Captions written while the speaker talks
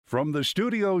From the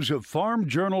studios of Farm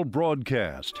Journal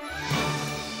Broadcast,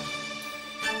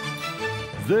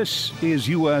 this is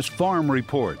U.S. Farm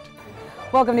Report.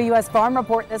 Welcome to U.S. Farm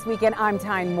Report this weekend. I'm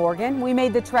Tyne Morgan. We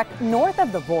made the trek north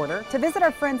of the border to visit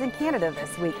our friends in Canada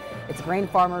this week. It's Grain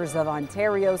Farmers of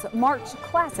Ontario's March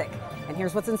Classic. And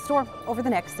here's what's in store over the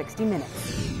next 60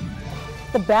 minutes.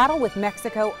 The battle with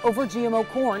Mexico over GMO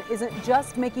corn isn't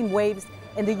just making waves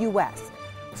in the U.S.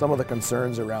 Some of the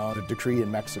concerns around a decree in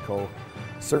Mexico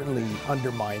certainly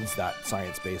undermines that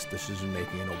science-based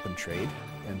decision-making in open trade.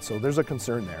 And so there's a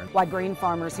concern there. Why grain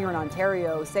farmers here in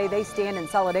Ontario say they stand in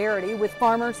solidarity with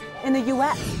farmers in the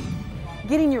U.S.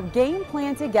 Getting your game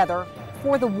plan together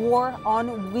for the war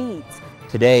on weeds.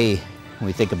 Today, when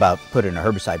we think about putting a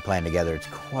herbicide plan together, it's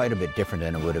quite a bit different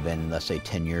than it would have been, let's say,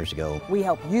 10 years ago. We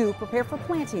help you prepare for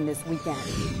planting this weekend.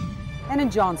 And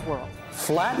in John's world,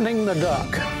 flattening the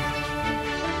duck.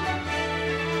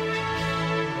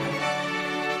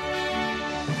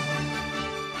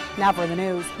 Now for the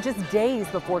news. Just days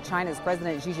before China's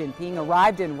President Xi Jinping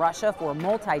arrived in Russia for a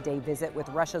multi-day visit with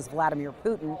Russia's Vladimir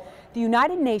Putin, the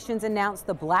United Nations announced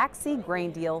the Black Sea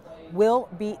grain deal will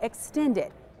be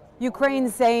extended. Ukraine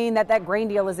saying that grain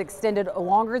deal is extended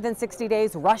longer than 60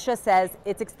 days. Russia says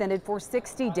it's extended for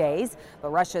 60 days, but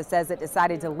Russia says it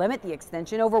decided to limit the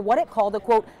extension over what it called a,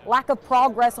 quote, lack of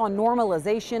progress on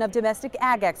normalization of domestic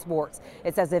ag exports.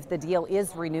 It says if the deal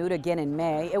is renewed again in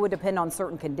May, it would depend on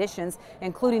certain conditions,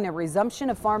 including a resumption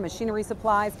of farm machinery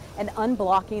supplies and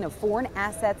unblocking of foreign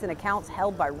assets and accounts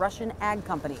held by Russian ag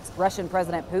companies. Russian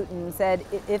President Putin said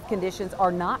if conditions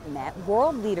are not met,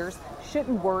 world leaders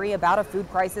shouldn't worry about a food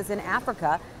crisis in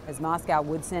Africa, as Moscow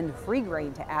would send free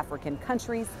grain to African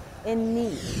countries in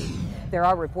need. There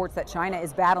are reports that China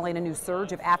is battling a new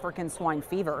surge of African swine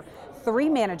fever. 3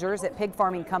 managers at pig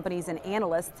farming companies and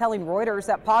analysts telling Reuters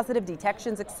that positive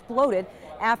detections exploded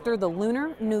after the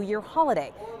Lunar New Year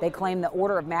holiday. They claim the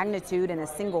order of magnitude in a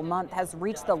single month has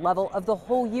reached the level of the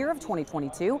whole year of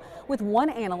 2022, with one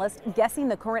analyst guessing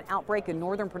the current outbreak in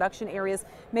northern production areas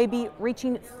may be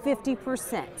reaching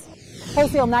 50%.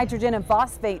 Wholesale nitrogen and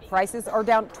phosphate prices are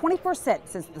down 20%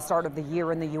 since the start of the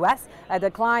year in the U.S., a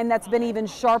decline that's been even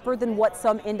sharper than what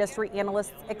some industry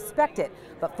analysts expected.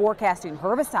 But forecasting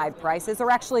herbicide prices are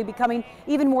actually becoming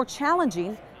even more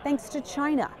challenging thanks to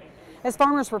China. As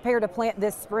farmers prepare to plant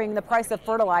this spring, the price of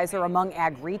fertilizer among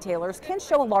ag retailers can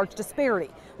show a large disparity.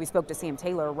 We spoke to Sam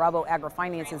Taylor, Rabo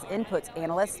AgriFinance's inputs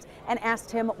analyst, and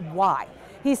asked him why.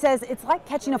 He says it's like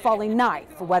catching a falling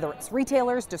knife. Whether it's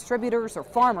retailers, distributors, or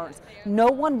farmers, no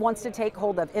one wants to take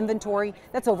hold of inventory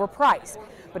that's overpriced.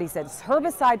 But he says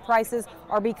herbicide prices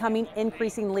are becoming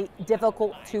increasingly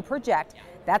difficult to project.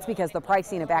 That's because the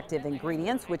pricing of active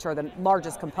ingredients, which are the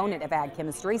largest component of ag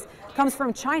chemistries, comes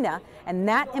from China, and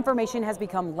that information has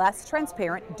become less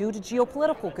transparent due to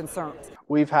geopolitical concerns.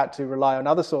 We've had to rely on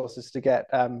other sources to get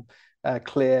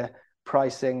clear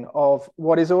pricing of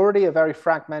what is already a very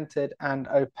fragmented and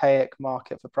opaque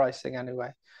market for pricing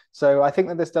anyway. So I think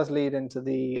that this does lead into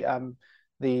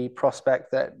the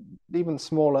prospect that even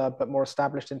smaller but more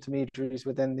established intermediaries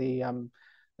within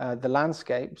the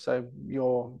landscape, so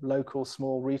your local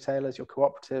small retailers, your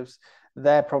cooperatives,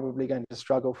 they're probably going to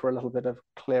struggle for a little bit of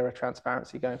clearer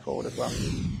transparency going forward as well.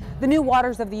 The new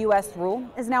Waters of the U.S. rule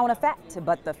is now in effect,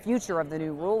 but the future of the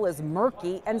new rule is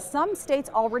murky, and some states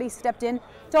already stepped in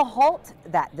to halt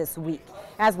that this week.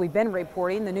 As we've been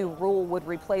reporting, the new rule would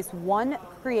replace one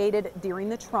created during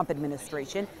the Trump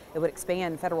administration. It would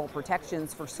expand federal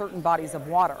protections for certain bodies of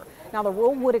water. Now, the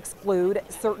rule would exclude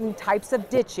certain types of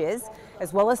ditches,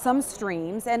 as well as some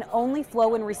streams, and only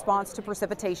flow in response to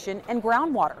precipitation and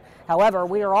groundwater. However,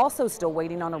 we are also still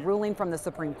waiting on a ruling from the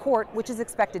Supreme Court, which is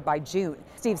expected by June.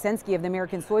 Steve Sensky of the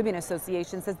American Soybean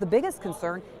Association says the biggest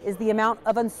concern is the amount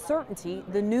of uncertainty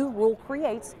the new rule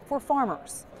creates for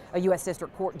farmers. A U.S.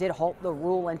 District Court did halt the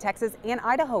rule in Texas and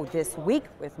Idaho this week,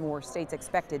 with more states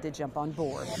expected to jump on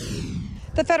board.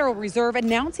 The Federal Reserve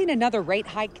announcing another rate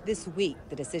hike this week.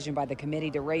 The decision by the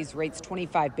committee to raise rates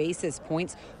 25 basis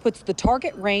points puts the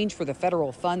target range for the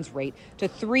federal funds rate to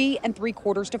 3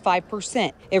 3/4 to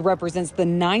 5%. It represents the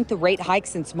 9th rate hike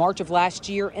since March of last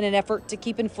year in an effort to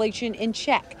keep inflation in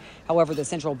check. However, the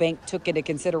central bank took into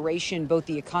consideration both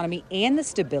the economy and the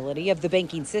stability of the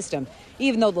banking system,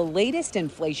 even though the latest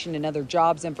inflation and other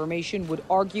jobs information would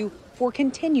argue for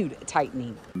continued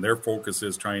tightening. Their focus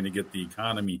is trying to get the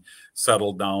economy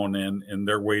settled down, and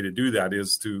their way to do that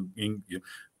is to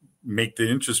make the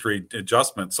interest rate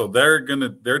adjustment. So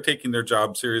they're taking their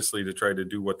job seriously to try to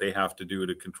do what they have to do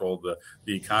to control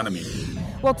the economy.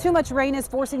 Well, too much rain is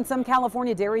forcing some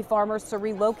California dairy farmers to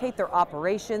relocate their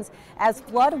operations as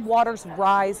flood waters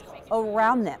rise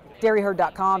around them.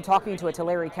 DairyHerd.com talking to a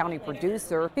Tulare County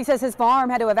producer. He says his farm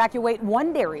had to evacuate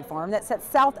one dairy farm that sits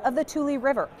south of the Tule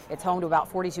River. It's home to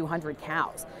about 4,200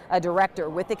 cows. A director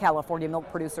with the California Milk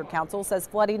Producer Council says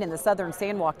flooding in the southern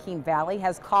San Joaquin Valley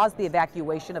has caused the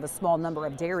evacuation of a small number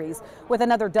of dairies, with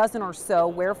another dozen or so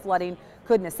where flooding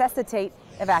could necessitate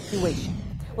evacuation.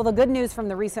 Well, the good news from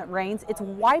the recent rains, it's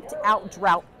wiped out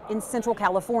drought in Central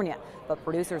California, but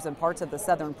producers in parts of the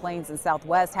Southern Plains and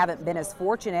Southwest haven't been as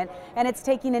fortunate, and it's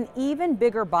taking an even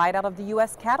bigger bite out of the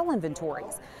U.S. cattle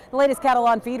inventories. The latest Cattle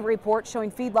on Feed report showing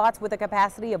feedlots with a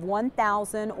capacity of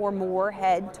 1,000 or more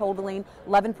head, totaling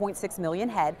 11.6 million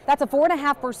head. That's a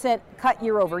 4.5% cut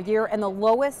year over year and the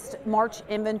lowest March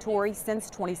inventory since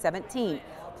 2017.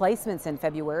 Placements in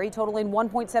February totaling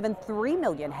 1.73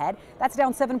 million head. That's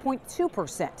down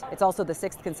 7.2%. It's also the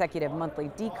 6th consecutive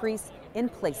monthly decrease in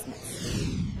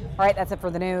placements. All right, that's it for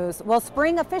the news. Well,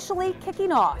 spring officially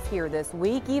kicking off here this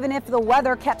week, even if the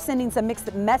weather kept sending some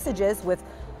mixed messages with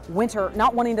winter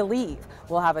not wanting to leave.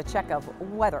 We'll have a check of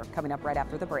weather coming up right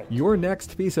after the break. Your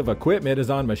next piece of equipment is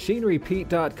on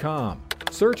MachineryPete.com.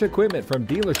 Search equipment from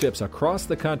dealerships across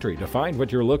the country to find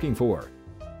what you're looking for.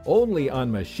 Only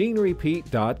on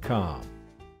MachineryPete.com.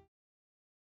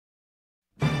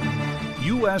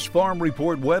 U.S. Farm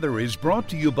Report weather is brought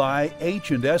to you by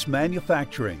H&S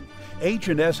Manufacturing.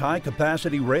 H&S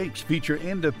high-capacity rakes feature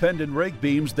independent rake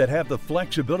beams that have the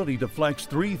flexibility to flex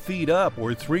 3 feet up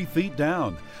or 3 feet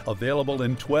down. Available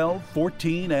in 12,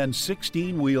 14, and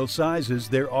 16 wheel sizes,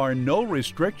 there are no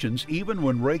restrictions even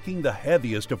when raking the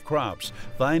heaviest of crops.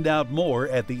 Find out more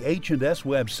at the H&S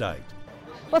website.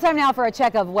 Well, time now for a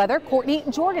check of weather. Courtney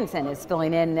Jorgensen is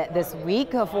filling in this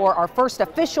week for our first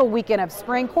official weekend of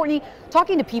spring. Courtney,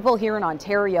 talking to people here in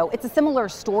Ontario, it's a similar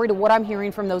story to what I'm hearing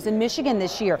from those in Michigan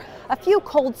this year. A few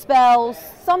cold spells,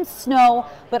 some snow,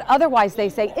 but otherwise they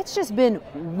say it's just been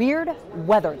weird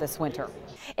weather this winter.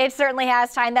 It certainly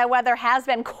has, Tyne. That weather has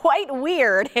been quite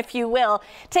weird, if you will.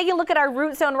 Taking a look at our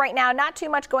root zone right now, not too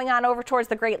much going on over towards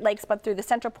the Great Lakes, but through the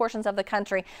central portions of the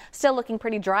country, still looking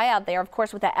pretty dry out there. Of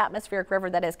course, with that atmospheric river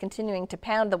that is continuing to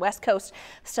pound the west coast,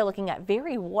 still looking at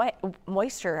very wet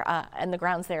moisture in the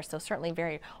grounds there, so certainly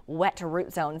very wet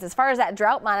root zones. As far as that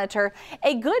drought monitor,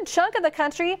 a good chunk of the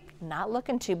country not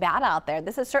looking too bad out there.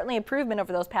 This is certainly improvement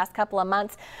over those past couple of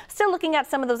months. Still looking at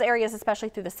some of those areas, especially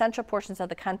through the central portions of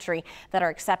the country, that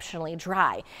are exceptionally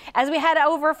dry. As we head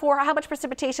over for how much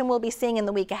precipitation we'll be seeing in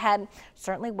the week ahead,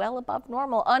 certainly well above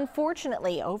normal.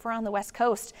 Unfortunately, over on the west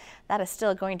coast, that is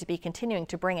still going to be continuing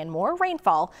to bring in more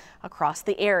rainfall across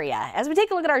the area. As we take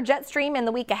a look at our jet stream in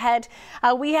the week ahead,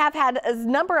 we have had a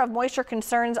number of moisture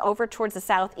concerns over towards the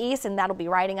southeast, and that'll be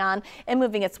riding on and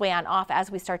moving its way on off as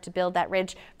we start to build that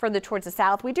ridge further towards the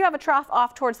south. We do have a trough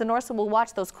off towards the north, so we'll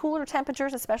watch those cooler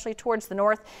temperatures, especially towards the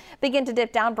north, begin to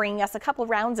dip down, bringing us a couple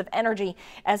rounds of energy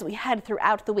as we head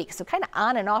throughout the week. So kind of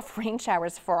on and off rain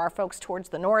showers for our folks towards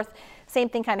the north. Same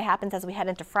thing kind of happens as we head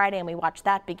into Friday, and we watch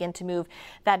that begin to move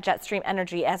that jet stream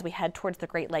energy as we head towards the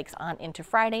Great Lakes on into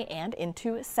Friday and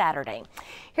into Saturday.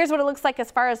 Here's what it looks like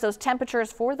as far as those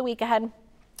temperatures for the week ahead.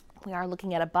 We are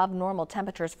looking at above normal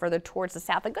temperatures further towards the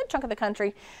south. A good chunk of the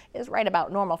country is right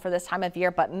about normal for this time of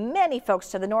year, but many folks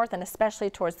to the north and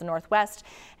especially towards the northwest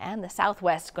and the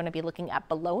southwest going to be looking at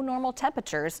below normal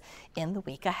temperatures in the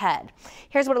week ahead.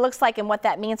 Here's what it looks like and what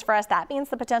that means for us. That means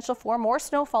the potential for more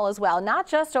snowfall as well, not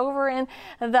just over in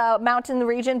the mountain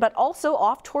region, but also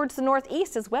off towards the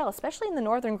northeast as well, especially in the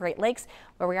northern Great Lakes,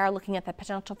 where we are looking at the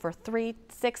potential for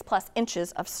 6+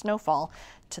 inches of snowfall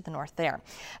to the north there.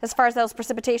 As far as those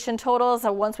precipitation totals,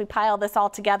 once we pile this all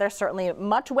together, certainly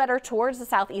much wetter towards the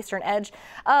southeastern edge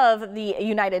of the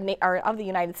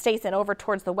United States and over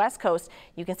towards the west coast.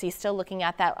 You can see still looking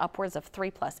at that upwards of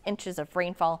 3+ inches of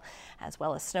rainfall as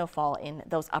well as snowfall in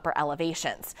those upper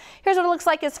elevations. Here's what it looks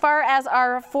like as far as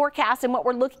our forecast and what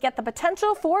we're looking at, the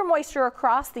potential for moisture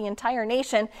across the entire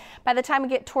nation. By the time we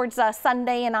get towards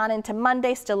Sunday and on into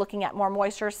Monday, still looking at more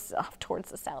moisture off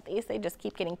towards the southeast. They just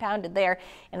keep getting pounded there.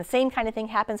 And the same kind of thing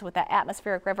happens with that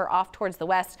atmospheric river off towards the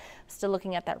west. Still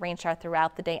looking at that rain shower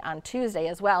throughout the day on Tuesday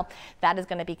as well. That is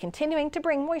going to be continuing to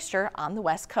bring moisture on the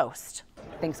west coast.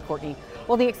 Thanks, Courtney.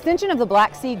 Well, the extension of the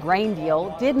Black Sea grain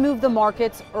deal did move the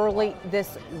markets early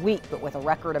this week, but with a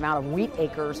record amount of wheat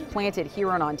acres planted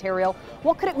here in Ontario,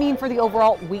 what could it mean for the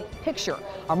overall wheat picture?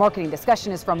 Our marketing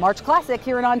discussion is from March Classic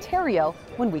here in Ontario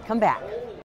when we come back.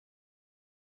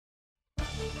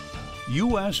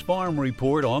 U.S. Farm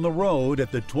Report on the road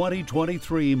at the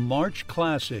 2023 March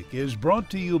Classic is brought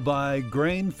to you by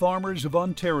Grain Farmers of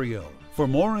Ontario. For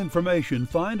more information,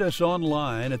 find us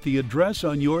online at the address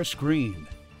on your screen.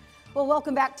 Well,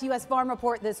 welcome back to U.S. Farm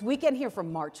Report this weekend here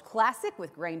from March Classic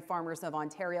with Grain Farmers of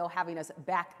Ontario having us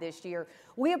back this year.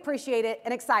 We appreciate it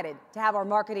and excited to have our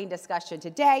marketing discussion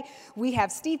today. We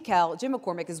have Steve Kell, Jim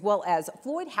McCormick, as well as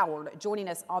Floyd Howard joining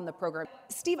us on the program.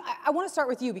 Steve, I want to start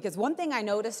with you because one thing I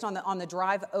noticed on the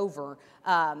drive over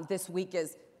this week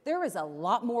is there is a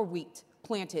lot more wheat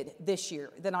planted this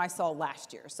year than I saw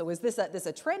last year. So is this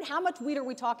a trend? How much wheat are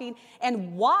we talking?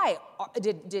 And why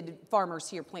did farmers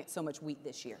here plant so much wheat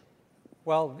this year?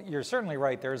 Well, you're certainly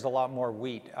right. There's a lot more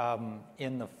wheat.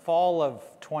 In the fall of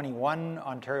 21,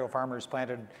 Ontario farmers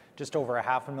planted just over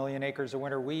 500,000 acres of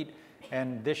winter wheat.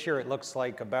 And this year it looks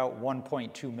like about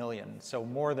 1.2 million. So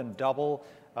more than double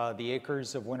the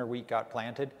acres of winter wheat got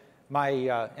planted.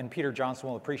 And Peter Johnson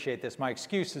will appreciate this, my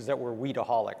excuse is that we're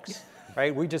wheataholics,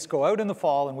 right? We just go out in the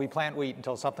fall and we plant wheat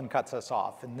until something cuts us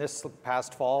off. And this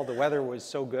past fall, the weather was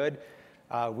so good.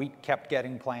 Wheat kept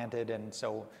getting planted, and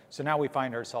so now we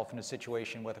find ourselves in a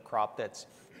situation with a crop that's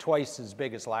twice as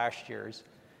big as last year's.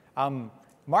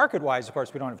 Market-wise, of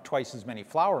course, we don't have twice as many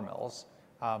flour mills.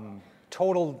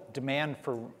 Total demand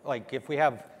for, like, if we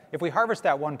harvest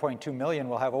that 1.2 million,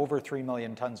 we'll have over 3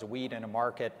 million tons of wheat in a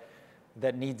market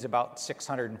that needs about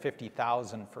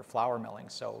 650,000 for flour milling.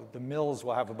 So the mills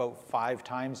will have about 5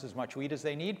 times as much wheat as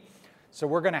they need. So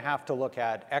we're going to have to look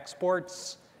at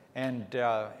exports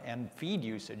and feed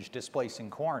usage displacing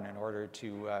corn in order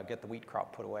to get the wheat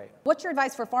crop put away. What's your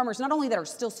advice for farmers, not only that are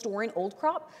still storing old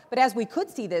crop, but as we could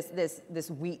see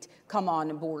this wheat come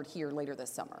on board here later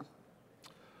this summer?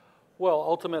 Well,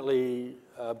 ultimately,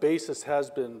 basis has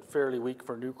been fairly weak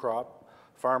for new crop.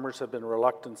 Farmers have been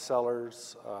reluctant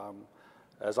sellers.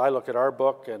 As I look at our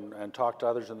book and talk to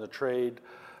others in the trade,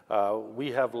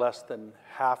 we have less than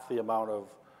half the amount of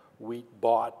wheat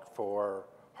bought for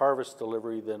harvest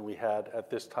delivery than we had at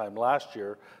this time last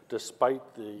year, despite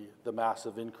the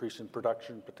massive increase in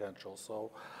production potential.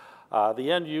 So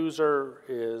the end user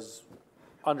is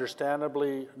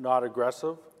understandably not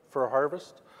aggressive for a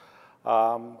harvest.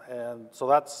 And so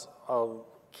that's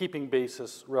keeping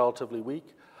basis relatively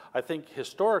weak. I think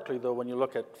historically, though, when you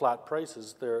look at flat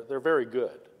prices, they're very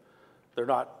good. They're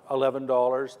not $11,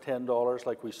 $10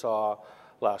 like we saw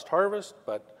last harvest,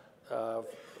 but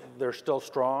they're still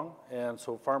strong, and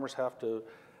so farmers have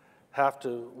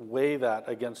to weigh that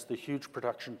against the huge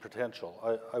production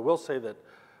potential. I will say that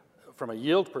from a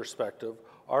yield perspective,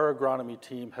 our agronomy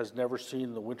team has never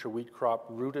seen the winter wheat crop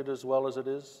rooted as well as it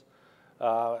is.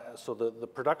 So the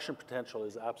production potential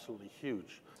is absolutely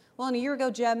huge. Well, and a year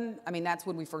ago, Jim, I mean, that's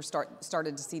when we first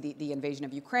started to see the invasion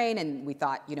of Ukraine, and we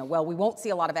thought, well, we won't see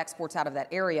a lot of exports out of that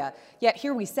area. Yet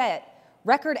here we sit.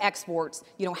 Record exports,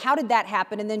 how did that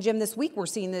happen? And then, Jim, this week we're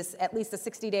seeing this, at least a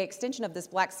 60-day extension of this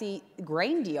Black Sea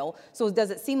grain deal. So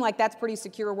does it seem like that's pretty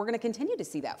secure? We're going to continue to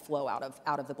see that flow out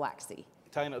of the Black Sea.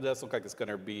 China does look like it's going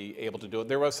to be able to do it.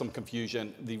 There was some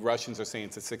confusion. The Russians are saying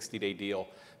it's a 60-day deal.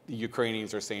 The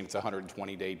Ukrainians are saying it's a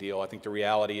 120-day deal. I think the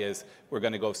reality is we're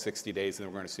going to go 60 days and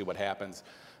we're going to see what happens.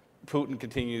 Putin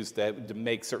continues to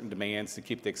make certain demands to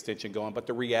keep the extension going, but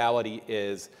the reality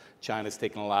is China's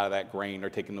taking a lot of that grain. They're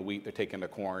taking the wheat, they're taking the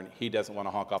corn. He doesn't want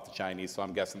to honk off the Chinese, so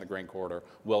I'm guessing the grain corridor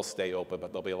will stay open,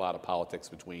 but there'll be a lot of politics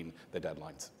between the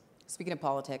deadlines. Speaking of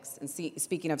politics and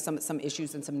speaking of some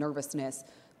issues and some nervousness,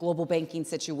 global banking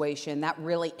situation, that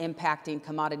really impacting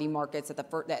commodity markets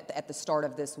at the start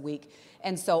of this week.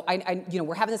 And so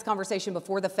we're having this conversation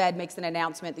before the Fed makes an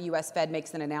announcement, the U.S. Fed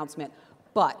makes an announcement.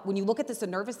 But when you look at this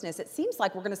nervousness, it seems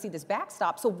like we're going to see this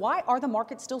backstop. So why are the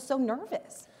markets still so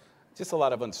nervous? Just a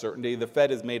lot of uncertainty. The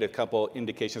Fed has made a couple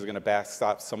indications they're going to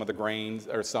backstop some of the grains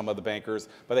or some of the bankers,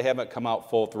 but they haven't come out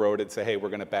full-throated and say, hey, we're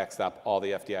going to backstop all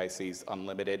the FDICs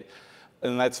unlimited.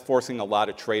 And that's forcing a lot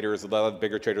of traders, a lot of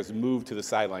bigger traders, to move to the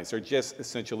sidelines. They're just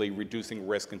essentially reducing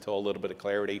risk until a little bit of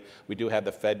clarity. We do have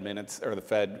the Fed minutes or the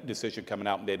Fed decision coming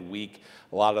out midweek.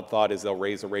 A lot of thought is they'll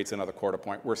raise the rates another quarter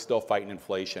point. We're still fighting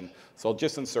inflation. So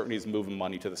just uncertainty is moving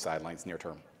money to the sidelines near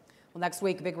term. Well, next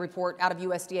week, a big report out of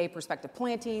USDA prospective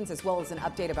plantings, as well as an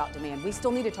update about demand. We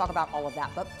still need to talk about all of that.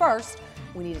 But first,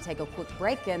 we need to take a quick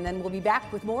break, and then we'll be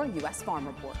back with more U.S. Farm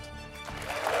Report.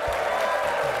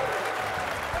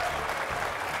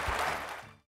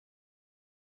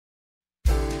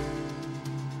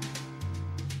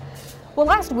 Well,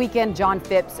 last weekend, John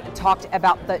Phipps talked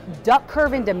about the duck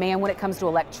curve in demand when it comes to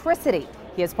electricity.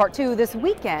 He has part two this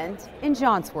weekend in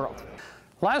John's World.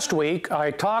 Last week, I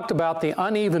talked about the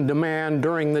uneven demand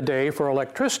during the day for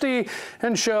electricity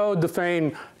and showed the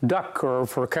famed duck curve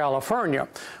for California,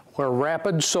 where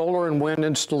rapid solar and wind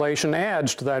installation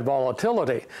adds to that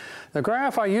volatility. The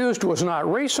graph I used was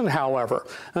not recent, however,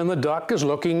 and the duck is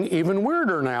looking even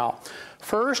weirder now.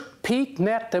 First, peak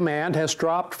net demand has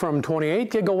dropped from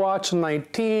 28 gigawatts in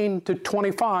 19 to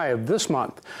 25 this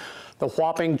month. The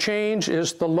whopping change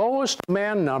is the lowest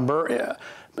demand number,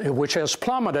 which has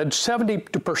plummeted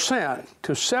 70%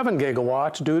 to 7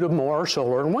 gigawatts due to more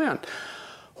solar and wind.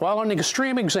 While an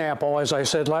extreme example, as I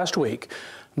said last week,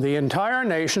 the entire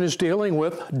nation is dealing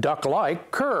with duck-like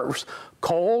curves.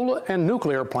 Coal and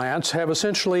nuclear plants have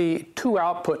essentially two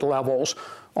output levels,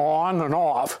 on and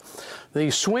off. The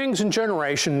swings in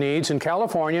generation needs in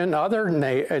California and other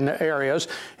areas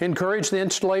encourage the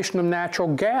installation of natural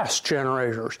gas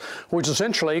generators, which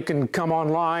essentially can come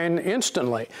online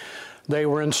instantly. They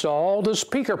were installed as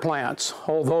peaker plants,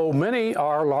 although many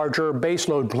are larger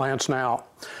baseload plants now.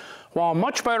 While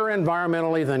much better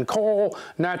environmentally than coal,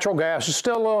 natural gas is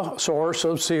still a source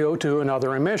of CO2 and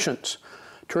other emissions.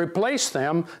 To replace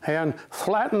them and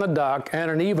flatten the duck at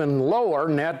an even lower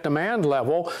net demand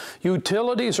level,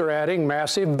 utilities are adding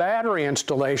massive battery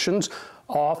installations,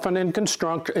 often in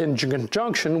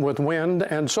conjunction with wind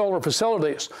and solar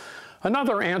facilities.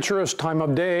 Another answer is time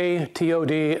of day,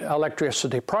 TOD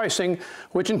electricity pricing,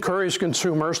 which encourages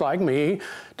consumers like me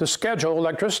to schedule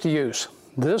electricity use.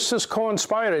 This has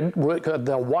coincided with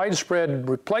the widespread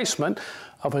replacement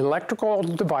of electrical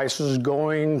devices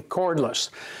going cordless.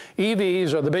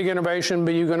 EVs are the big innovation,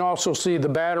 but you can also see the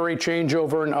battery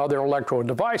changeover in other electrical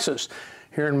devices.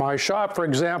 Here in my shop, for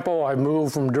example, I've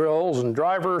moved from drills and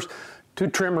drivers to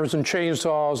trimmers and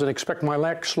chainsaws and expect my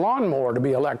next lawnmower to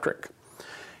be electric.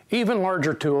 Even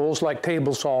larger tools like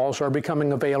table saws are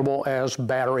becoming available as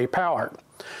battery powered.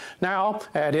 Now,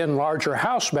 add in larger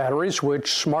house batteries,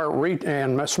 which smart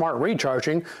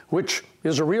recharging, which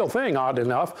is a real thing, odd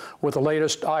enough, with the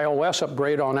latest iOS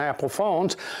upgrade on Apple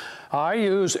phones. I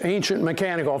use ancient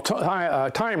mechanical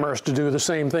timers to do the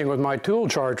same thing with my tool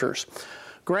chargers.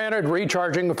 Granted,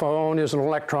 recharging a phone is an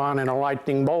electron and a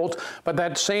lightning bolt, but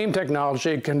that same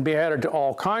technology can be added to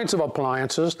all kinds of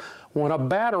appliances when a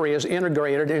battery is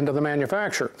integrated into the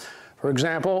manufacturer. For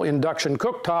example, induction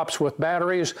cooktops with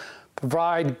batteries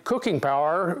provide cooking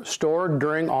power stored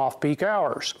during off-peak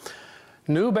hours.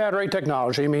 New battery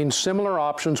technology means similar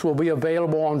options will be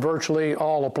available on virtually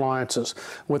all appliances,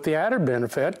 with the added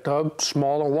benefit of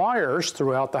smaller wires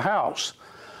throughout the house.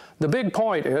 The big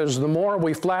point is the more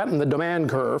we flatten the demand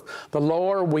curve, the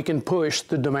lower we can push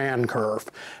the demand curve,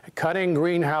 cutting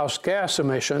greenhouse gas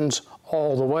emissions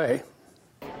all the way.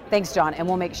 Thanks, John, and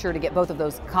we'll make sure to get both of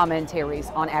those commentaries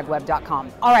on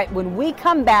agweb.com. All right, when we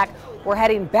come back, we're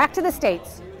heading back to the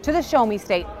States, to the Show Me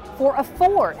State, for a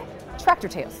Ford. Tractor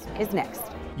Tales is next.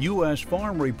 U.S.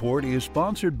 Farm Report is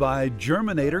sponsored by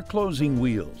Germinator Closing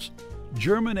Wheels.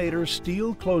 Germinator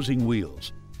steel closing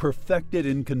wheels, perfected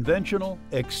in conventional,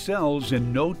 excels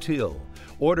in no-till.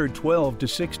 Order 12 to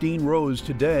 16 rows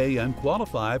today and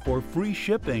qualify for free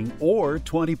shipping or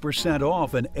 20%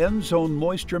 off an End Zone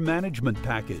moisture management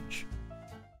package.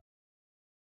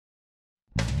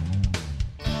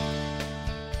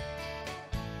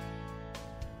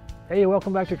 Hey,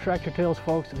 welcome back to Tractor Tales,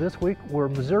 folks. This week we're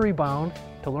Missouri bound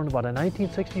to learn about a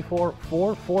 1964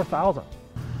 Ford 4000.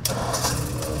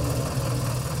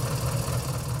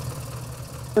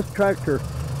 This tractor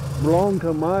belonged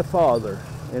to my father,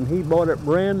 and he bought it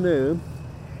brand new,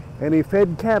 and he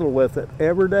fed cattle with it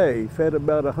every day. He fed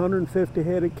about 150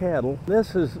 head of cattle.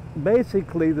 This is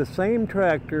basically the same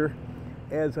tractor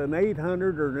as an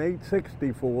 800 or an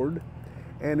 860 Ford,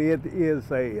 and it is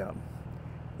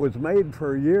was made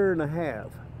for a year and a half.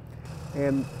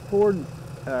 And Ford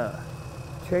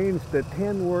changed the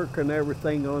tin work and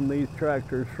everything on these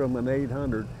tractors from an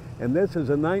 800, and this is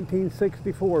a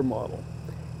 1964 model,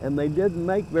 and they didn't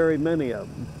make very many of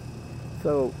them.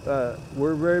 So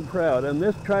we're very proud. And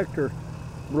this tractor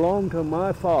belonged to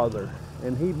my father,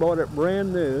 and he bought it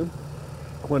brand new.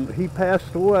 When he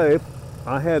passed away,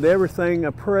 I had everything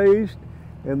appraised,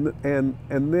 and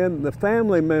then the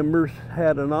family members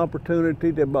had an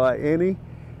opportunity to buy any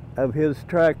of his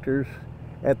tractors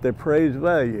at the appraised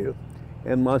value.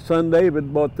 And my son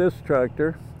David bought this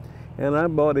tractor, and I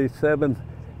bought a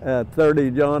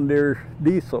 730 John Deere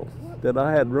diesel that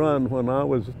I had run when I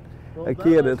was a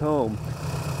kid at home.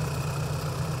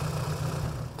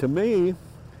 To me,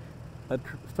 a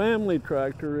family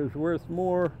tractor is worth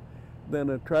more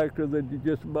than a tractor that you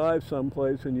just buy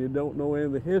someplace and you don't know any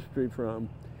of the history from.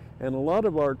 And a lot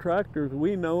of our tractors,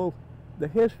 we know the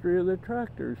history of the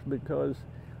tractors because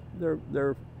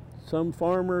they're some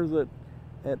farmers that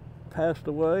had passed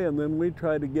away, and then we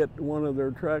tried to get one of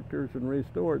their tractors and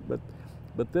restore it. But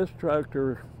this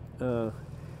tractor,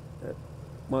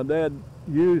 my dad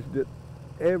used it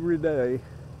every day,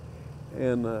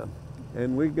 and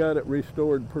we got it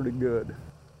restored pretty good.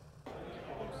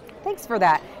 Thanks for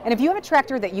that. And if you have a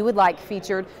tractor that you would like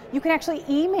featured, you can actually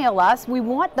email us. We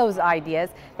want those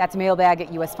ideas. That's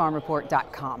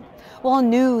mailbag@usfarmreport.com. Well, in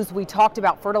news, we talked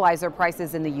about fertilizer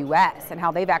prices in the U.S. and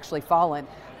how they've actually fallen.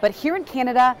 But here in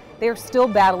Canada, they're still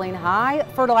battling high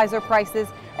fertilizer prices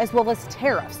as well as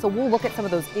tariffs. So we'll look at some of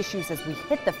those issues as we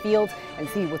hit the fields and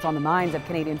see what's on the minds of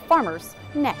Canadian farmers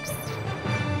next.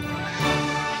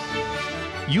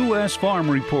 U.S. Farm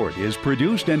Report is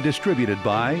produced and distributed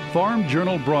by Farm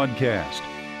Journal Broadcast.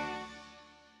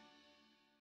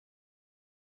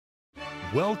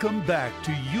 Welcome back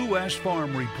to U.S.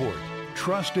 Farm Report.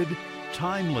 Trusted,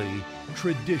 timely,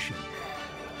 tradition.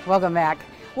 Welcome back.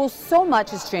 Well, so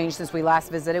much has changed since we last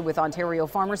visited with Ontario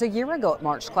farmers a year ago at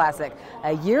March Classic.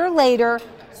 A year later,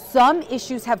 some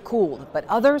issues have cooled, but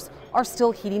others are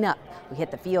still heating up. We hit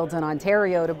the fields in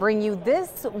Ontario to bring you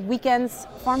this weekend's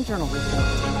Farm Journal Report.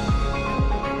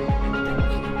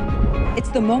 It's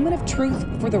the moment of truth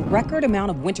for the record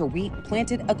amount of winter wheat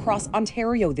planted across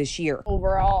Ontario this year.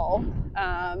 Overall,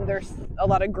 there's a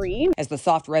lot of green. As the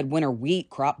soft red winter wheat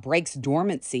crop breaks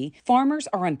dormancy, farmers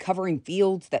are uncovering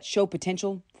fields that show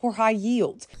potential for high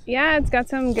yields. Yeah, it's got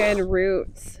some good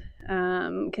roots.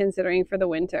 Considering for the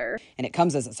winter. And it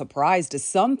comes as a surprise to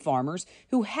some farmers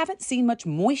who haven't seen much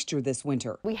moisture this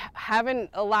winter. We haven't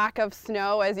a lack of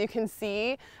snow, as you can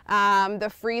see,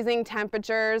 the freezing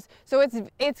temperatures. So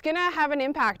it's going to have an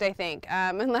impact, I think,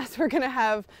 unless we're going to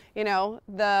have, you know,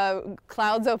 the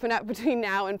clouds open up between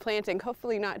now and planting,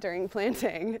 hopefully not during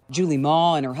planting. Julie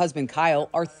Maw and her husband Kyle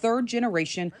are third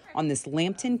generation on this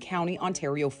Lambton County,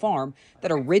 Ontario farm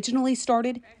that originally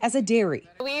started as a dairy.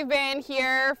 We've been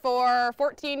here for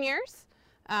 14 years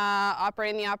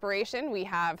operating the operation. We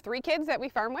have 3 kids that we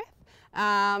farm with,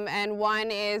 and one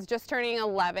is just turning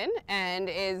 11 and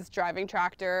is driving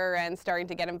tractor and starting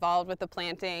to get involved with the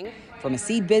planting. From a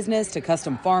seed business to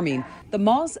custom farming, the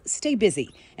Maws stay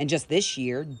busy. And just this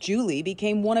year, Julie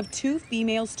became one of 2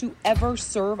 females to ever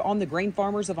serve on the Grain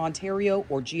Farmers of Ontario,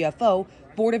 or GFO,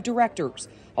 board of directors.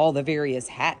 All the various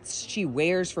hats she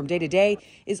wears from day to day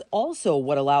is also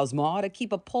what allows Ma to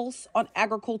keep a pulse on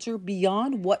agriculture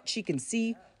beyond what she can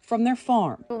see from their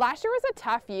farm. Last year was a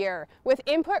tough year with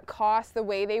input costs the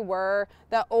way they were,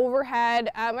 the overhead.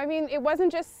 I mean, it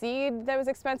wasn't just seed that was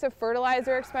expensive,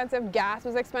 fertilizer expensive, gas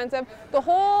was expensive. The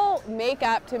whole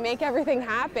makeup to make everything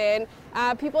happen,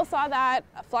 people saw that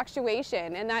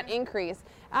fluctuation and that increase.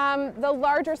 The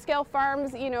larger scale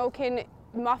farms, you know, can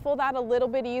muffle that a little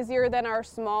bit easier than our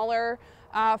smaller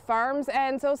farms,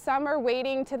 and so some are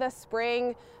waiting to the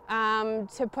spring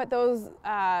to put those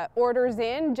orders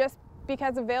in just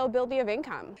because of availability of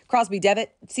income. Crosby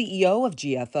Devitt, CEO of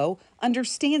GFO,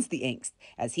 understands the angst,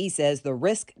 as he says the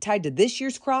risk tied to this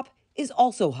year's crop is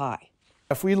also high.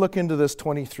 If we look into this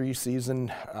 23 season,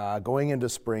 going into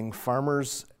spring,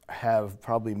 farmers have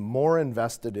probably more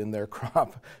invested in their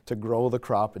crop to grow the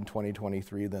crop in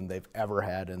 2023 than they've ever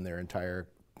had in their entire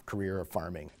career of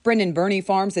farming. Brendan Burney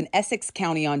farms in Essex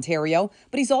County, Ontario,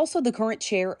 but he's also the current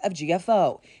chair of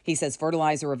GFO. He says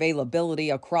fertilizer availability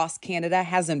across Canada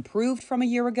has improved from a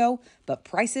year ago, but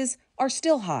prices are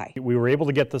still high. We were able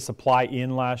to get the supply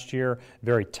in last year,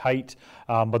 very tight,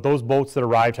 but those boats that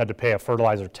arrived had to pay a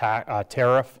fertilizer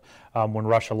tariff when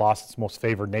Russia lost its most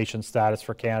favored nation status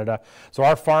for Canada. So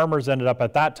our farmers ended up,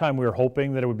 at that time we were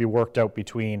hoping that it would be worked out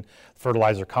between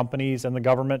fertilizer companies and the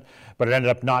government, but it ended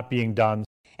up not being done.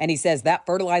 And he says that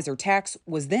fertilizer tax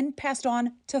was then passed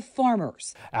on to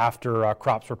farmers. After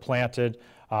crops were planted,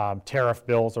 tariff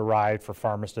bills arrived for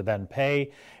farmers to then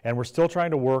pay, and we're still trying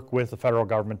to work with the federal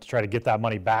government to try to get that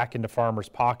money back into farmers'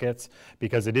 pockets,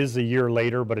 because it is a year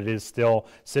later, but it is still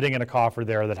sitting in a coffer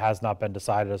there that has not been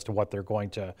decided as to what they're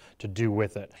going to do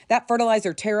with it. That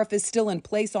fertilizer tariff is still in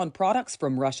place on products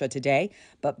from Russia today,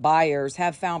 but buyers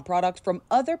have found products from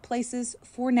other places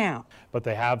for now. But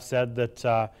they have said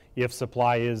that if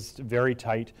supply is very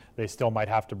tight, they still might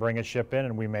have to bring a ship in,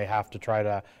 and we may have to try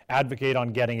to advocate on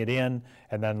getting it in,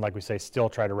 and then, like we say, still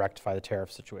try to rectify the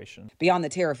tariff situation. Beyond the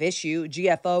tariff issue,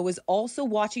 GFO is also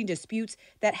watching disputes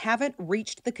that haven't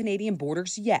reached the Canadian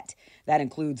borders yet. That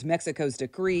includes Mexico's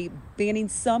decree banning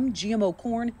some GMO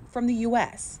corn from the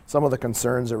U.S. Some of the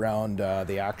concerns around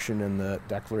the action in the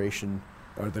declaration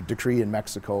or the decree in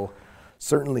Mexico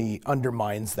certainly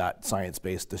undermines that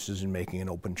science-based decision-making and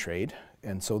open trade.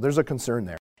 And so there's a concern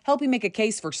there. Helping make a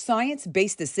case for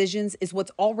science-based decisions is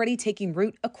what's already taking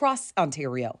root across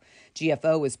Ontario.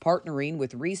 GFO is partnering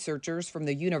with researchers from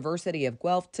the University of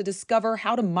Guelph to discover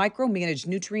how to micromanage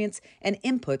nutrients and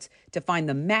inputs to find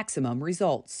the maximum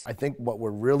results. I think what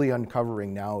we're really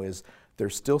uncovering now is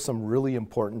there's still some really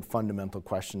important fundamental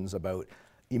questions about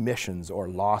emissions or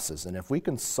losses. And if we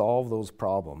can solve those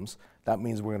problems, that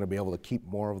means we're going to be able to keep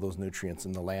more of those nutrients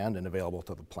in the land and available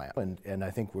to the plant. And I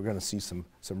think we're going to see some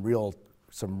real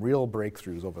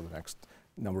breakthroughs over the next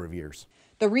number of years.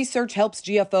 The research helps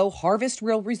GFO harvest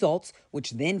real results,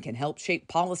 which then can help shape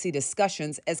policy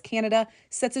discussions as Canada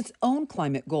sets its own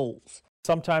climate goals.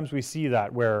 Sometimes we see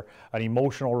that where an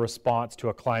emotional response to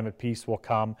a climate piece will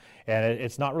come and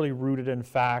it's not really rooted in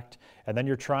fact, and then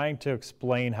you're trying to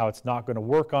explain how it's not going to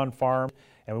work on farm,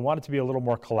 and we want it to be a little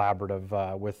more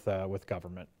collaborative with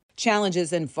government.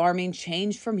 Challenges in farming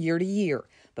change from year to year,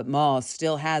 but Moss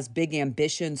still has big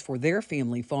ambitions for their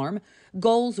family farm,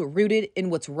 goals rooted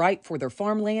in what's right for their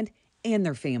farmland and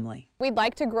their family. We'd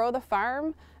like to grow the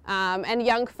farm. And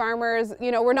young farmers,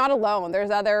 we're not alone.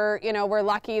 There's other, we're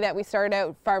lucky that we started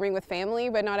out farming with family,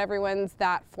 but not everyone's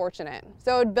that fortunate.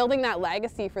 So building that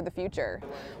legacy for the future.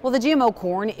 Well, the GMO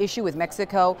corn issue with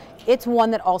Mexico, it's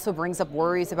one that also brings up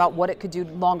worries about what it could do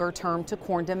longer term to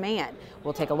corn demand.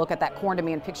 We'll take a look at that corn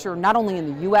demand picture, not only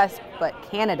in the U.S., but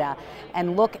Canada,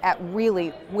 and look at really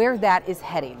where that is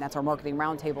heading. That's our Marketing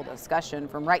Roundtable discussion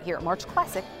from right here at March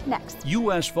Classic next.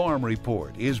 U.S. Farm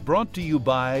Report is brought to you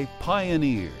by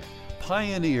Pioneer.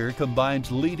 Pioneer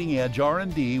combines leading-edge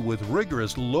R&D with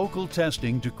rigorous local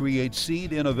testing to create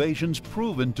seed innovations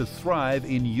proven to thrive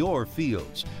in your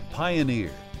fields.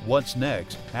 Pioneer. What's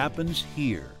next happens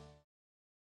here.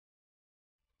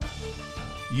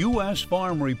 U.S.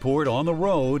 Farm Report on the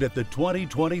road at the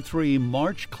 2023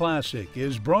 March Classic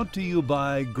is brought to you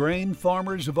by Grain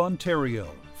Farmers of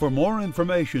Ontario. For more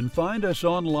information, find us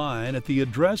online at the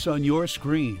address on your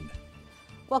screen.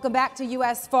 Welcome back to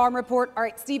U.S. Farm Report. All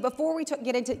right, Steve, before we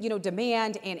get into,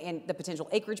 demand and the potential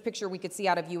acreage picture we could see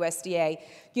out of USDA,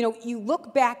 you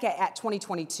look back at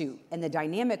 2022 and the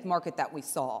dynamic market that we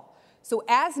saw. So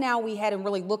as now we head and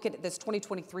really look at this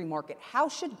 2023 market, how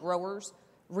should growers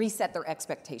reset their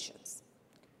expectations?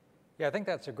 Yeah, I think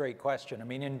that's a great question. I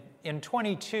mean, in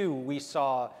 22, we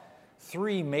saw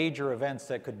three major events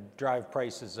that could drive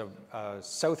prices: a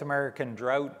South American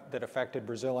drought that affected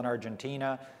Brazil and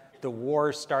Argentina, the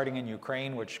war starting in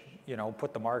Ukraine, which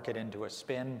put the market into a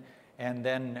spin, and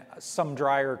then some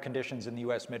drier conditions in the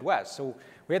U.S. Midwest. So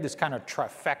we had this kind of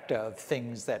trifecta of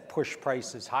things that push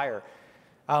prices higher.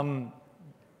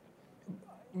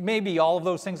 Maybe all of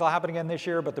those things will happen again this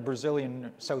year, but the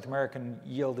Brazilian South American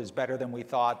yield is better than we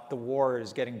thought. The war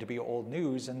is getting to be old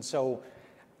news, and so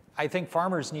I think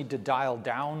farmers need to dial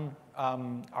down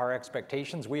our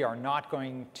expectations. We are not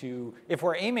going to, if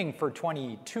we're aiming for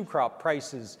 22 crop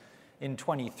prices in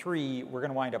 23, we're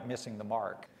going to wind up missing the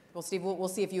mark. Well, Steve, we'll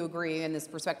see if you agree in this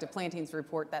prospective plantings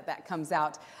report that comes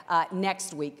out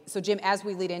next week. So, Jim, as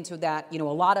we lead into that, a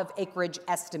lot of acreage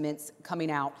estimates coming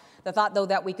out. The thought, though,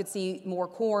 that we could see more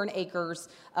corn acres.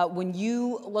 When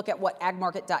you look at what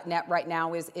agmarket.net right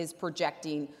now is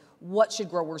projecting, what should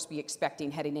growers be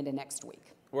expecting heading into next week?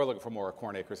 We're looking for more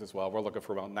corn acres as well. We're looking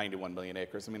for about 91 million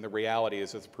acres. I mean, the reality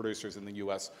is as producers in the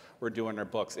U.S. we're doing their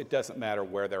books. It doesn't matter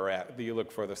where they're at. You look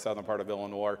for the southern part of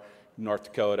Illinois, North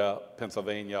Dakota,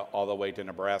 Pennsylvania, all the way to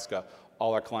Nebraska.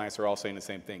 All our clients are all saying the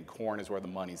same thing. Corn is where the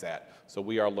money's at. So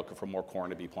we are looking for more corn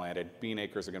to be planted. Bean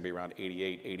acres are going to be around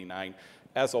 88, 89.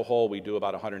 As a whole, we do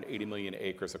about 180 million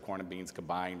acres of corn and beans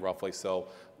combined, roughly. So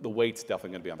the weight's definitely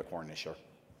going to be on the corn this year.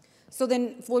 So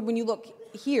then, Floyd, when you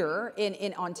look here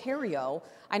in Ontario,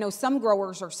 I know some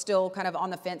growers are still kind of on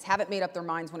the fence, haven't made up their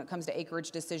minds when it comes to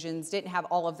acreage decisions, didn't have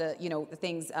all of the, the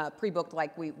things pre-booked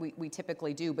like we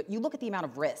typically do. But you look at the amount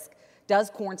of risk. Does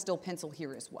corn still pencil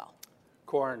here as well?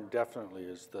 Corn definitely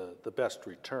is the best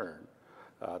return.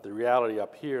 The reality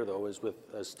up here, though, is with,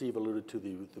 as Steve alluded to,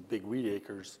 the big wheat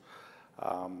acres,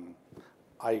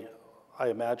 I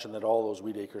imagine that all those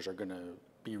wheat acres are going to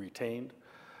be retained.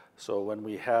 So when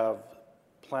we have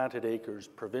planted acres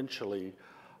provincially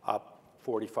up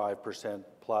 45%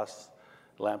 plus,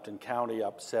 Lambton County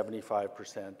up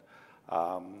 75%,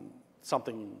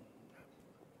 something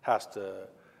has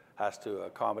to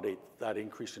accommodate that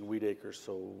increase in wheat acres.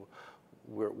 So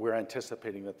we're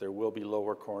anticipating that there will be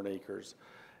lower corn acres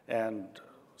and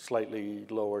slightly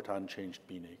lower to unchanged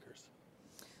bean acres.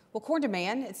 Well, corn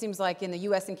demand, it seems like in the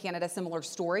U.S. and Canada, similar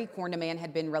story. Corn demand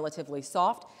had been relatively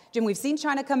soft. Jim, we've seen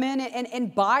China come in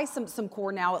and buy some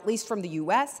corn now, at least from the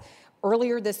U.S.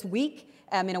 Earlier this week,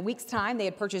 in a week's time, they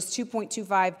had purchased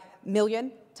 2.25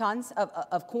 million tons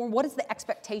of corn. What is the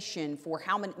expectation for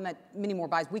how many more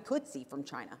buys we could see from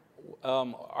China?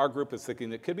 Our group is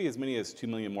thinking it could be as many as 2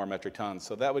 million more metric tons,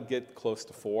 so that would get close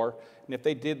to 4. And if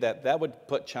they did that, that would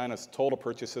put China's total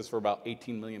purchases for about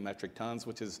 18 million metric tons,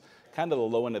 which is kind of the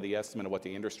low end of the estimate of what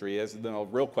the industry is. The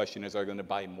real question is, are they going to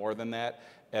buy more than that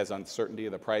as uncertainty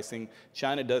of the pricing?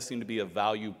 China does seem to be a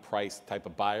value price type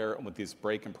of buyer, and with these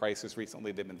break in prices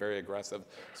recently, they've been very aggressive.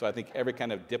 So I think every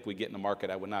kind of dip we get in the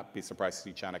market, I would not be surprised to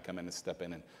see China come in and step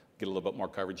in and get a little bit more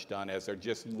coverage done, as they're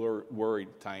just worried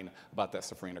about that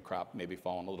safrinha crop maybe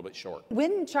falling a little bit short.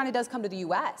 When China does come to the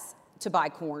U.S. to buy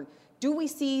corn, do we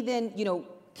see then,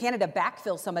 Canada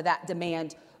backfill some of that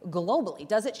demand globally?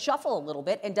 Does it shuffle a little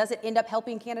bit, and does it end up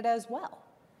helping Canada as well?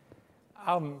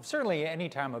 Certainly,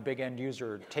 anytime a big end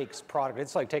user takes product,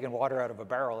 it's like taking water out of a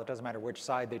barrel. It doesn't matter which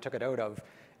side they took it out of,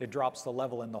 it drops the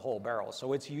level in the whole barrel.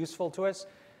 So it's useful to us.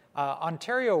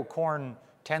 Ontario corn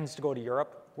tends to go to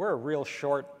Europe. We're a real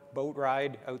short boat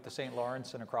ride out the St.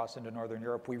 Lawrence and across into Northern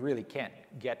Europe. We really can't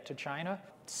get to China.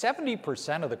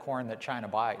 70% of the corn that China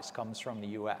buys comes from the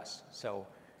US. So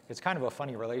it's kind of a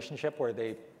funny relationship where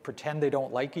they pretend they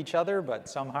don't like each other, but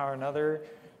somehow or another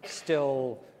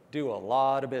still do a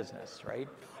lot of business, right?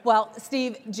 Well,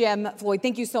 Steve, Jim, Floyd,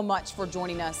 thank you so much for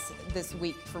joining us this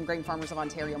week from Grain Farmers of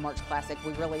Ontario March Classic.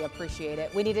 We really appreciate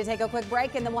it. We need to take a quick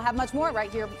break, and then we'll have much more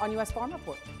right here on U.S. Farm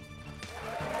Report.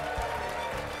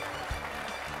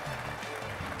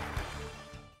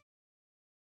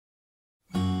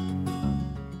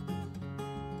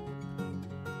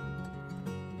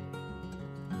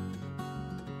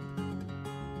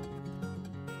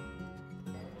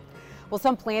 Well,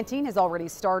 some planting has already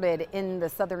started in the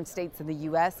southern states of the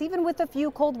U.S., even with a few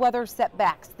cold weather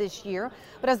setbacks this year.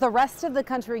 But as the rest of the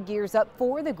country gears up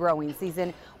for the growing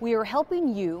season, we are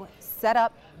helping you set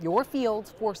up your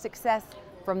fields for success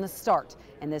from the start.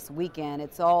 And this weekend,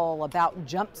 it's all about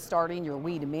jump-starting your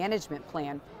weed management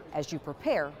plan as you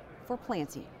prepare for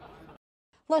planting.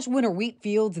 Lush winter wheat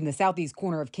fields in the southeast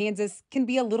corner of Kansas can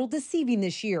be a little deceiving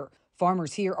this year.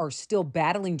 Farmers here are still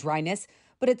battling dryness,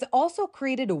 but it's also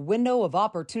created a window of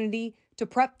opportunity to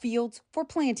prep fields for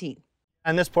planting.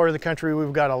 In this part of the country,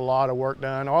 we've got a lot of work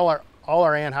done. All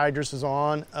our anhydrous is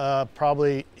on,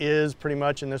 probably is pretty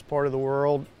much in this part of the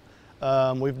world.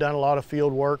 We've done a lot of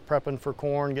field work prepping for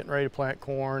corn, getting ready to plant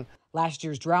corn. Last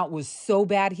year's drought was so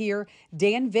bad here,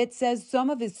 Dan Vitt says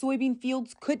some of his soybean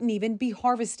fields couldn't even be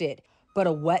harvested. But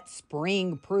a wet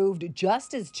spring proved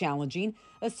just as challenging,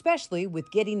 especially with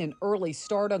getting an early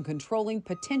start on controlling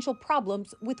potential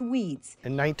problems with weeds.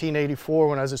 In 1984,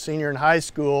 when I was a senior in high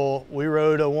school, we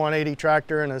rode a 180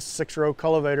 tractor and a 6-row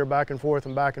cultivator back and forth,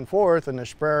 and the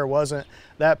sprayer wasn't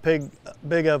that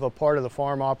big of a part of the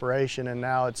farm operation, and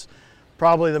now it's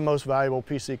probably the most valuable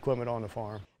piece of equipment on the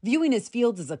farm. Viewing his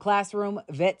fields as a classroom,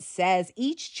 Vitt says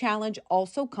each challenge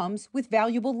also comes with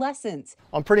valuable lessons.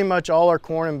 On pretty much all our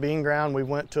corn and bean ground, we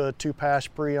went to a 2-pass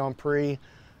pre-on-pre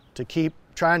to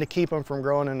trying to keep them from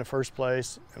growing in the first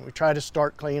place. And we try to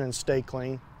start clean and stay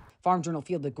clean. Farm Journal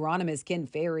field agronomist Ken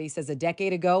Ferry says a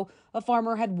decade ago, a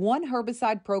farmer had one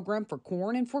herbicide program for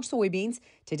corn and for soybeans.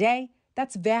 Today,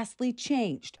 that's vastly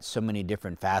changed. So many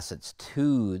different facets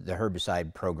to the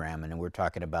herbicide program, and we're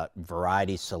talking about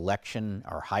variety selection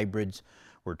or hybrids.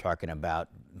 We're talking about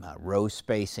row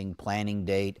spacing, planting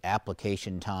date,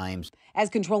 application times. As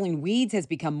controlling weeds has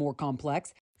become more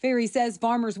complex, Ferry says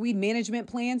farmers' weed management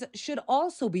plans should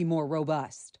also be more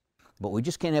robust. But we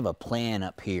just can't have a plan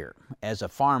up here. As a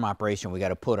farm operation, we got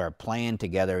to put our plan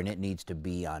together, and it needs to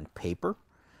be on paper.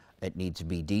 It needs to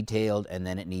be detailed, and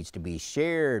then it needs to be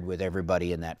shared with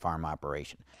everybody in that farm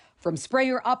operation. From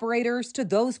sprayer operators to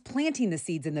those planting the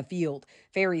seeds in the field,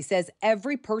 Ferry says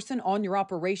every person on your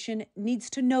operation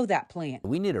needs to know that plan.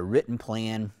 We need a written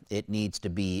plan. It needs to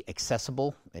be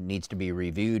accessible. It needs to be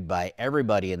reviewed by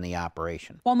everybody in the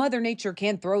operation. While Mother Nature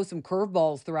can throw some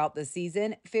curveballs throughout the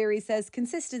season, Ferry says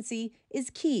consistency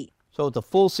is key. So with the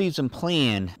full season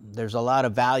plan, there's a lot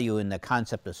of value in the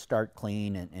concept of start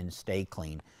clean and stay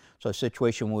clean. So a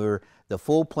situation where the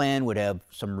full plan would have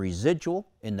some residual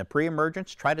in the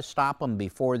pre-emergence, try to stop them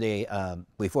before they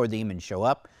even show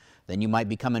up. Then you might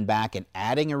be coming back and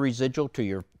adding a residual to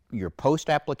your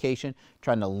post-application,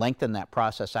 trying to lengthen that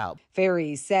process out.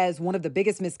 Ferry says one of the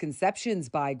biggest misconceptions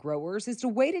by growers is to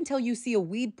wait until you see a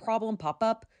weed problem pop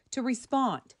up to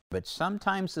respond. But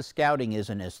sometimes the scouting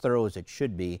isn't as thorough as it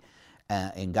should be.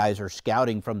 And guys are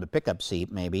scouting from the pickup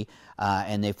seat maybe,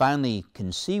 and they finally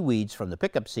can see weeds from the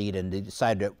pickup seat, and they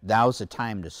decide that now's the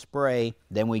time to spray.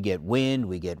 Then we get wind,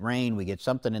 we get rain, we get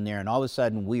something in there, and all of a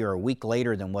sudden we are a week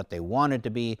later than what they wanted to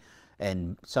be,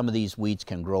 and some of these weeds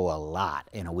can grow a lot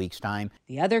in a week's time.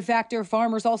 The other factor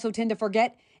farmers also tend to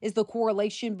forget is the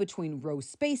correlation between row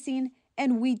spacing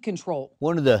and weed control.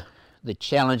 One of the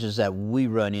challenges that we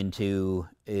run into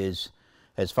is,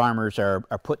 as farmers are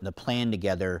putting the plan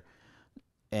together,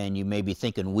 and you may be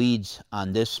thinking weeds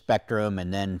on this spectrum,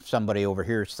 and then somebody over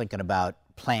here is thinking about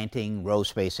planting, row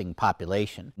spacing,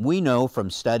 population. We know from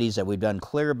studies that we've done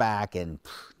clear back in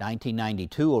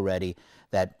 1992 already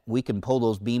that we can pull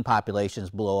those bean populations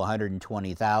below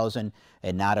 120,000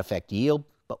 and not affect yield,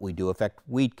 but we do affect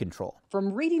weed control.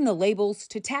 From reading the labels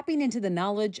to tapping into the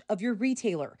knowledge of your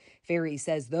retailer, Ferry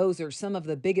says those are some of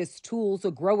the biggest tools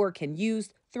a grower can use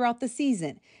throughout the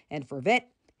season. And for Vitt,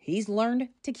 he's learned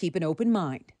to keep an open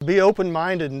mind. Be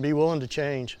open-minded and be willing to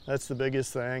change. That's the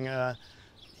biggest thing.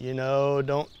 You know,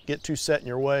 don't get too set in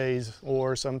your ways,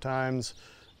 or sometimes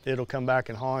it'll come back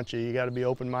and haunt you. You got to be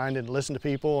open-minded and listen to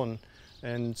people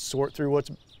and sort through what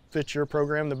fits your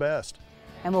program the best.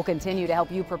 And we'll continue to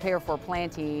help you prepare for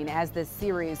planting as this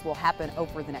series will happen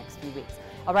over the next few weeks.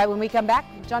 All right, when we come back,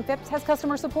 John Phipps has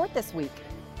customer support this week.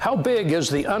 How big is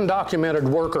the undocumented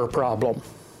worker problem?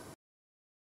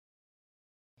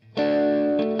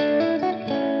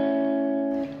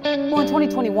 Well, in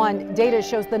 2021, data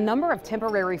shows the number of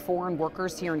temporary foreign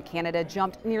workers here in Canada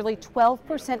jumped nearly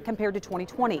 12% compared to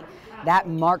 2020. That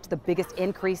marked the biggest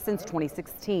increase since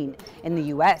 2016. In the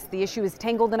U.S., the issue is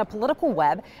tangled in a political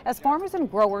web as farmers and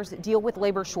growers deal with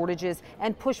labor shortages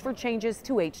and push for changes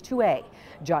to H-2A.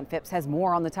 John Phipps has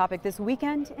more on the topic this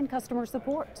weekend in customer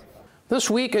support. This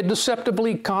week, a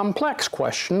deceptively complex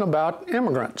question about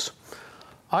immigrants.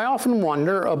 I often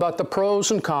wonder about the pros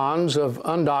and cons of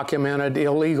undocumented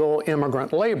illegal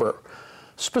immigrant labor.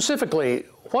 Specifically,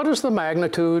 what is the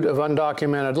magnitude of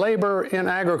undocumented labor in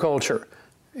agriculture?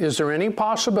 Is there any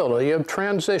possibility of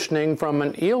transitioning from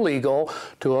an illegal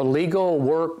to a legal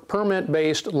work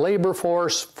permit-based labor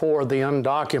force for the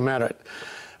undocumented?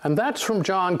 And that's from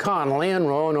John Connolly in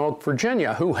Roanoke,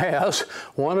 Virginia, who has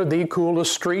one of the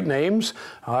coolest street names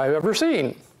I've ever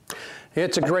seen.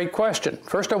 It's a great question.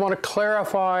 First, I want to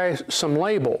clarify some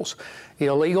labels.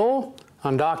 Illegal,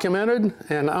 undocumented,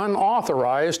 and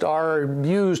unauthorized are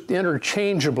used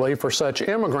interchangeably for such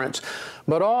immigrants,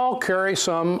 but all carry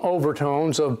some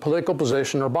overtones of political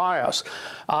position or bias.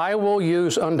 I will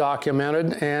use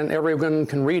undocumented, and everyone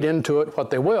can read into it what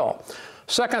they will.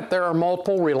 Second, there are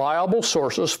multiple reliable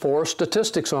sources for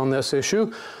statistics on this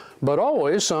issue, but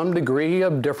always some degree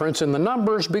of difference in the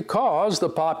numbers because the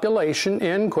population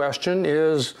in question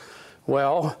is,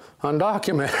 well,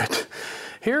 undocumented.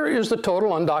 Here is the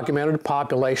total undocumented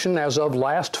population as of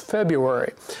last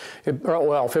February,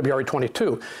 February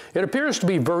 22. It appears to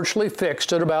be virtually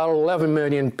fixed at about 11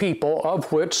 million people,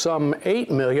 of which some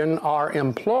 8 million are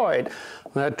employed,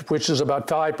 which is about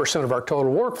 5% of our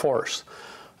total workforce.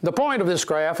 The point of this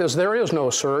graph is there is no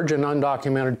surge in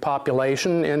undocumented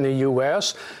population in the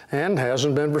U.S. and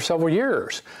hasn't been for several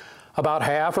years. About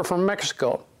half are from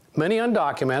Mexico. Many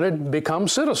undocumented become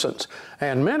citizens,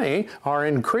 and many are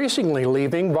increasingly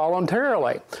leaving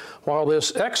voluntarily. While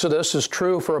this exodus is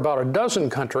true for about a dozen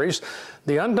countries,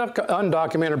 the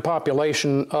undocumented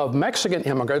population of Mexican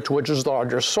immigrants, which is the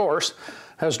largest source,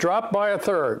 has dropped by a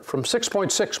third, from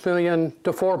 6.6 million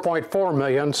to 4.4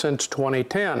 million since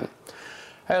 2010.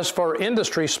 As for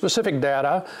industry-specific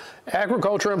data,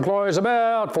 agriculture employs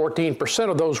about 14%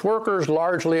 of those workers,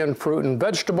 largely in fruit and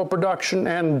vegetable production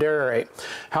and dairy.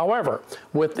 However,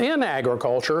 within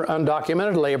agriculture,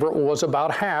 undocumented labor was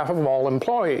about half of all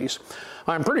employees.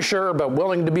 I'm pretty sure, but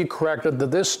willing to be corrected,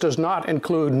 that this does not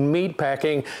include meat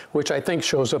packing, which I think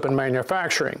shows up in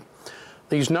manufacturing.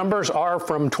 These numbers are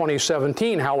from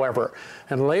 2017, however,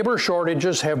 and labor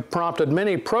shortages have prompted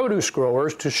many produce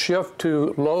growers to shift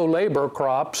to low labor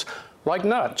crops like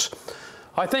nuts.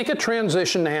 I think a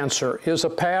transition answer is a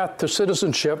path to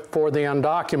citizenship for the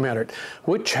undocumented,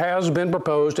 which has been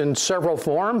proposed in several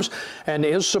forms and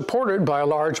is supported by a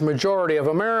large majority of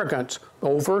Americans,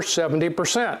 over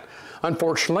 70%.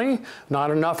 Unfortunately,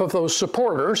 not enough of those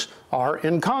supporters are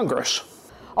in Congress.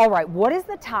 All right, what is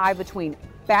the tie between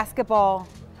basketball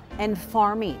and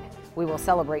farming? We will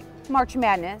celebrate March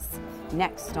Madness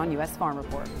next on U.S. Farm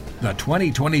Report. The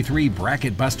 2023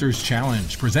 Bracket Busters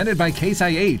Challenge, presented by Case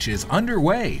IH, is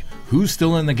underway. Who's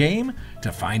still in the game?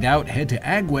 To find out, head to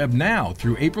AgWeb now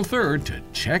through April 3rd to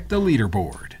check the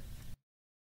leaderboard.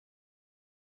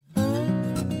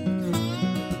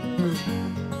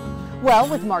 Well,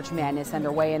 with March Madness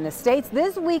underway in the States,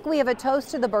 this week we have a toast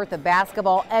to the birth of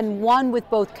basketball and one with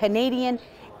both Canadian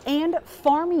and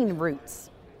farming roots.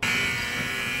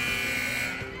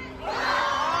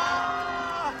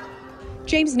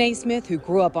 James Naismith, who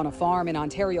grew up on a farm in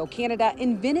Ontario, Canada,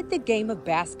 invented the game of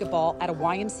basketball at a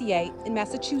YMCA in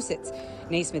Massachusetts.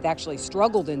 Naismith actually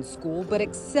struggled in school, but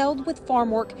excelled with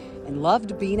farm work and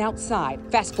loved being outside.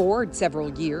 Fast forward several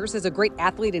years, as a great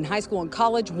athlete in high school and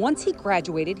college, once he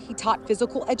graduated, he taught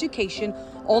physical education,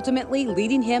 ultimately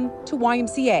leading him to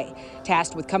YMCA.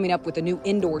 Tasked with coming up with a new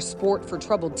indoor sport for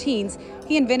troubled teens,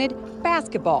 he invented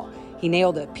basketball. He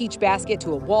nailed a peach basket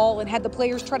to a wall and had the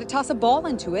players try to toss a ball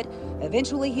into it.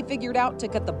 Eventually, he figured out to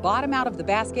cut the bottom out of the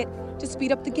basket to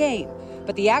speed up the game.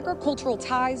 But the agricultural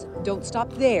ties don't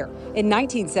stop there. In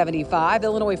 1975,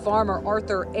 Illinois farmer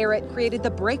Arthur Arrett created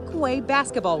the breakaway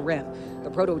basketball rim.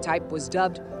 The prototype was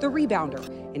dubbed the rebounder.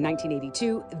 In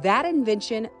 1982, that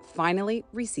invention finally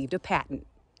received a patent.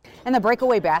 And the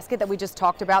breakaway basket that we just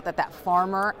talked about that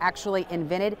farmer actually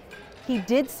invented, he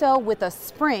did so with a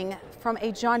spring from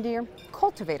a John Deere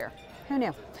cultivator. Who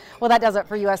knew? Well, that does it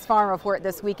for U.S. Farm Report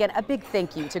this weekend. A big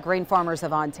thank you to Grain Farmers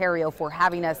of Ontario for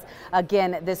having us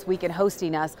again this week and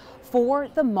hosting us for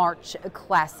the March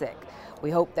Classic.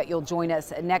 We hope that you'll join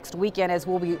us next weekend as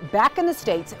we'll be back in the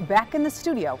States, back in the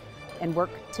studio, and work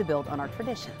to build on our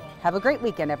tradition. Have a great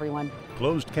weekend, everyone.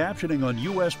 Closed captioning on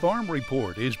U.S. Farm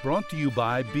Report is brought to you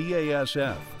by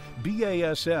BASF.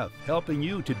 BASF, helping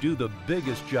you to do the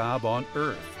biggest job on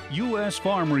earth. U.S.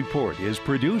 Farm Report is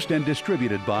produced and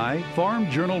distributed by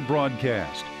Farm Journal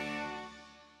Broadcast.